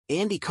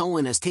Andy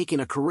Cohen has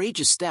taken a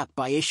courageous step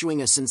by issuing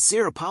a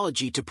sincere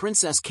apology to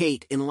Princess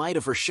Kate in light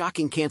of her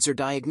shocking cancer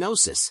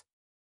diagnosis.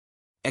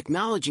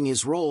 Acknowledging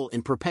his role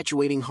in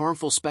perpetuating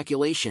harmful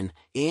speculation,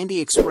 Andy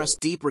expressed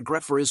deep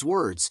regret for his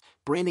words,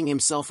 branding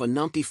himself a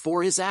numpty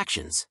for his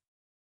actions.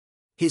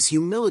 His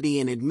humility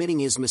in admitting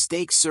his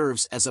mistakes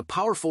serves as a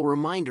powerful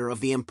reminder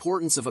of the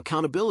importance of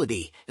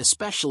accountability,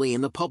 especially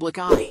in the public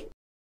eye.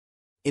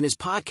 In his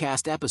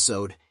podcast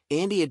episode,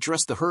 Andy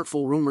addressed the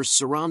hurtful rumors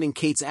surrounding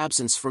Kate's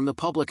absence from the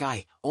public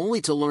eye, only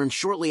to learn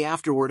shortly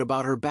afterward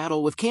about her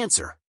battle with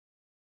cancer.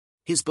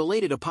 His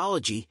belated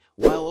apology,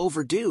 while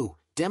overdue,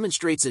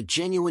 demonstrates a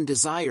genuine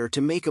desire to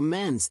make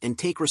amends and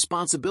take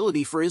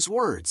responsibility for his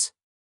words.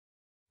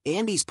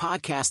 Andy's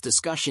podcast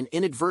discussion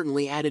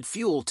inadvertently added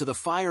fuel to the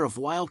fire of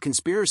wild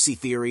conspiracy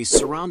theories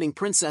surrounding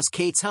Princess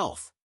Kate's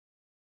health.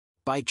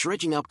 By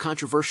dredging up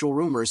controversial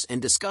rumors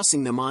and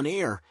discussing them on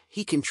air,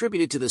 he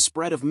contributed to the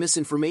spread of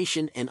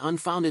misinformation and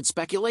unfounded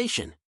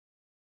speculation.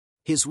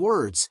 His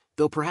words,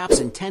 though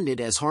perhaps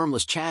intended as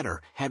harmless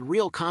chatter, had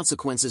real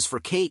consequences for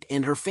Kate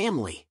and her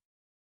family.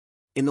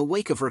 In the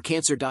wake of her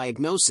cancer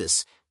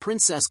diagnosis,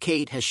 Princess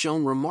Kate has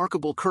shown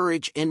remarkable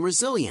courage and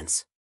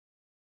resilience.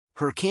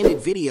 Her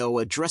candid video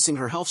addressing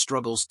her health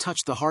struggles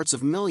touched the hearts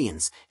of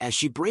millions as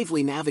she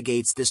bravely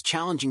navigates this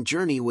challenging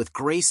journey with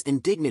grace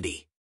and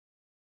dignity.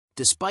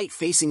 Despite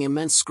facing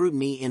immense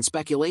scrutiny and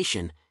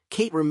speculation,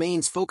 Kate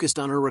remains focused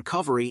on her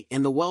recovery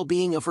and the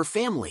well-being of her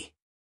family.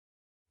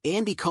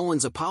 Andy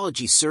Cohen's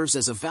apology serves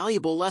as a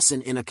valuable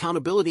lesson in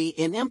accountability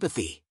and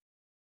empathy.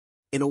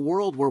 In a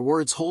world where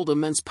words hold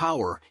immense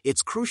power,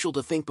 it's crucial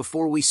to think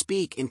before we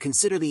speak and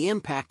consider the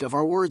impact of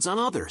our words on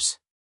others.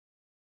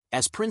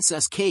 As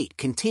Princess Kate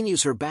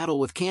continues her battle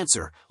with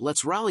cancer,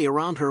 let's rally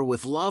around her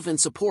with love and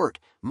support,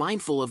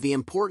 mindful of the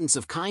importance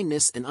of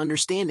kindness and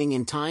understanding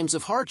in times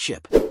of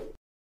hardship.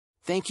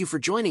 Thank you for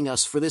joining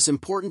us for this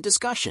important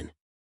discussion.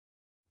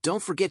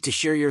 Don't forget to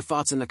share your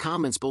thoughts in the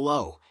comments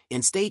below,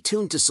 and stay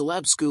tuned to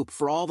Celeb Scoop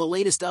for all the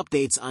latest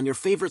updates on your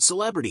favorite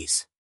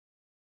celebrities.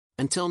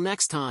 Until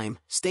next time,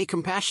 stay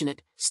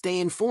compassionate, stay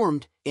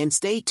informed, and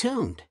stay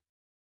tuned.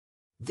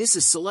 This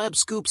is Celeb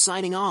Scoop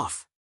signing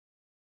off.